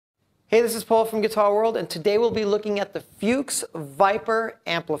Hey, this is Paul from Guitar World, and today we'll be looking at the Fuchs Viper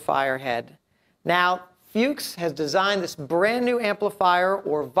amplifier head. Now, Fuchs has designed this brand new amplifier,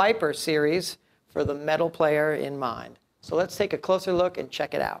 or Viper series, for the metal player in mind. So let's take a closer look and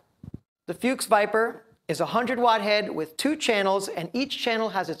check it out. The Fuchs Viper is a 100-watt head with 2 channels, and each channel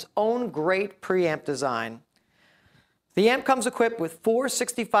has its own great preamp design. The amp comes equipped with 4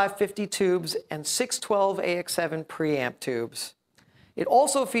 6550 tubes and 6 12AX7 preamp tubes. It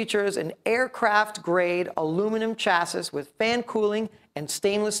also features an aircraft-grade aluminum chassis with fan cooling and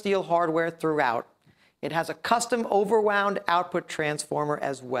stainless steel hardware throughout. It has a custom overwound output transformer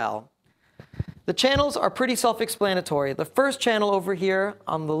as well. The channels are pretty self-explanatory. The first channel over here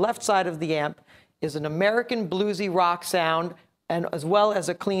on the left side of the amp is an American bluesy rock sound, and as well as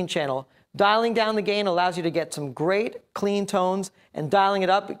a clean channel. Dialing down the gain allows you to get some great clean tones, and dialing it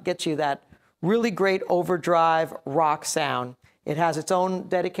up gets you that really great overdrive rock sound. It has its own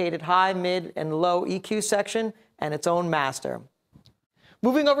dedicated high, mid, and low EQ section and its own master.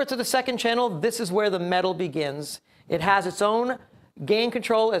 Moving over to the second channel, this is where the metal begins. It has its own gain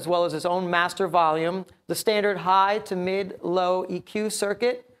control as well as its own master volume, the standard high to mid, low EQ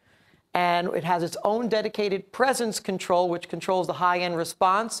circuit, and it has its own dedicated presence control, which controls the high-end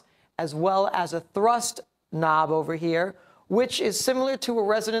response, as well as a thrust knob over here, which is similar to a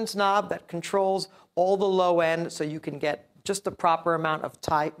resonance knob that controls all the low end, so you can get just the proper amount of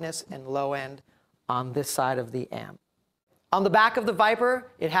tightness and low end on this side of the amp. On the back of the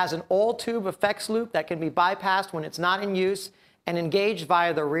Viper, it has an all-tube effects loop that can be bypassed when it's not in use and engaged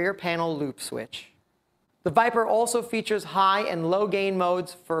via the rear panel loop switch. The Viper also features high and low gain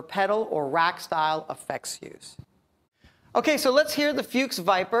modes for pedal or rack style effects use. Okay, so let's hear the Fuchs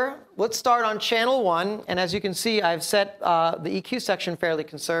Viper. Let's start on channel 1, and as you can see, I've set the EQ section fairly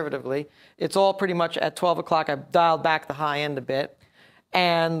conservatively. It's all pretty much at 12 o'clock. I've dialed back the high end a bit,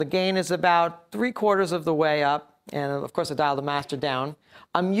 and the gain is about 3/4 of the way up, and of course I dialed the master down.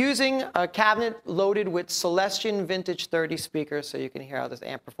 I'm using a cabinet loaded with Celestion Vintage 30 speakers, so you can hear how this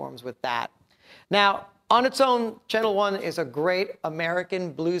amp performs with that. Now, on its own, channel 1 is a great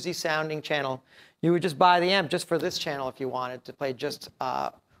American bluesy sounding channel. You would just buy the amp just for this channel if you wanted to play just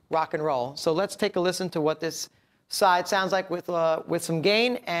rock and roll. So let's take a listen to what this side sounds like with some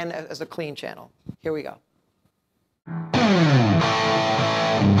gain and as a clean channel. Here we go.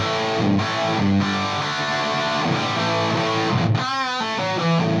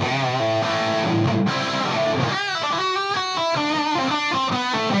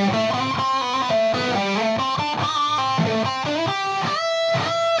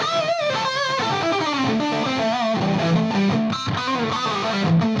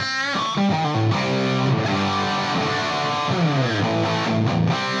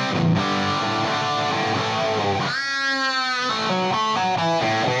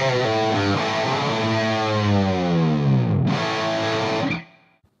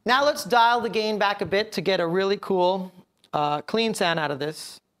 Now let's dial the gain back a bit to get a really cool, clean sound out of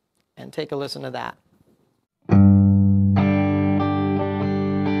this, and take a listen to that.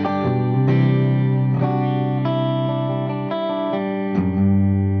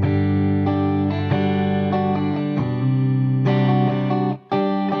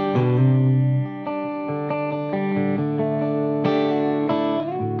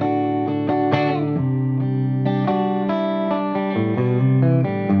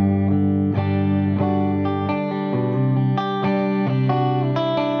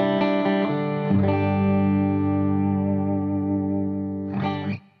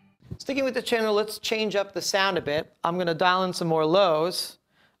 Sticking with the channel, let's change up the sound a bit. I'm going to dial in some more lows,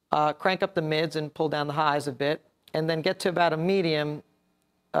 crank up the mids and pull down the highs a bit, and then get to about a medium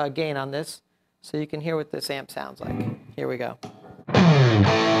gain on this so you can hear what this amp sounds like. Here we go.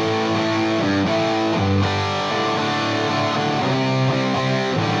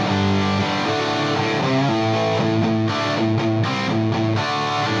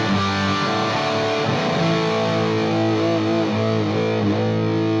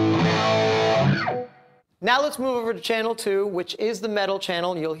 Now let's move over to channel 2, which is the metal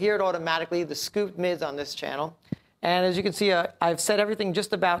channel. You'll hear it automatically, the scooped mids on this channel. And as you can see, I've set everything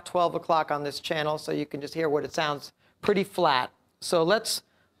just about 12 o'clock on this channel, so you can just hear what it sounds pretty flat. So let's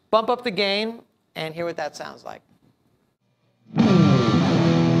bump up the gain and hear what that sounds like.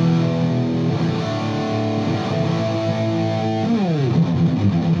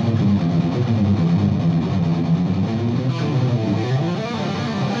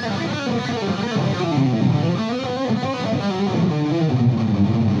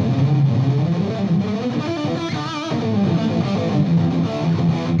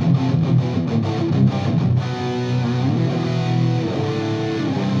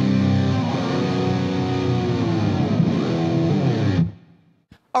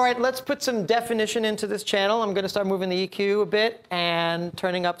 All right, let's put some definition into this channel. I'm going to start moving the EQ a bit and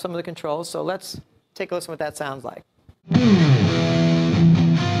turning up some of the controls. So let's take a listen to what that sounds like.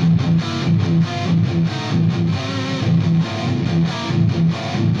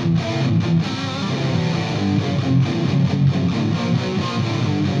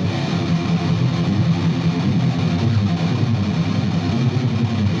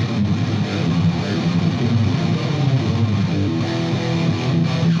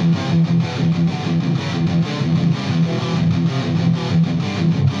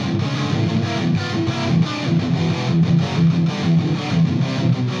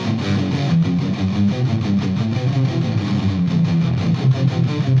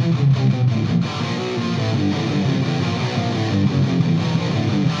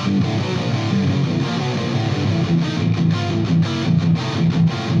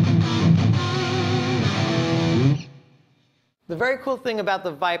 The very cool thing about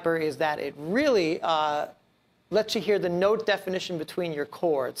the Viper is that it really lets you hear the note definition between your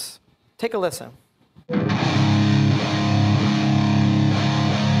chords. Take a listen. The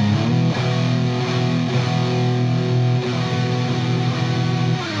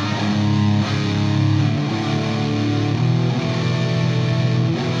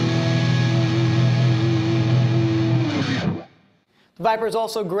Viper is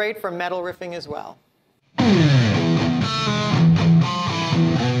also great for metal riffing as well.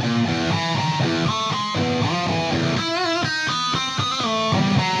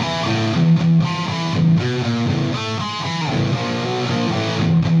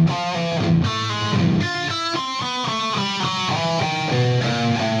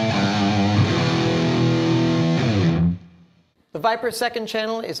 The Viper's second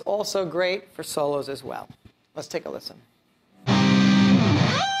channel is also great for solos as well. Let's take a listen.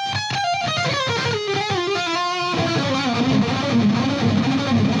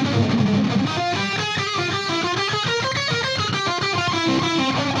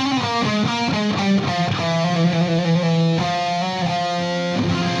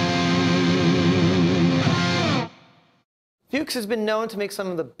 Fuchs has been known to make some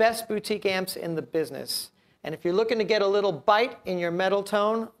of the best boutique amps in the business. And if you're looking to get a little bite in your metal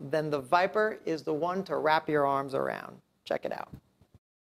tone, then the Viper is the one to wrap your arms around. Check it out.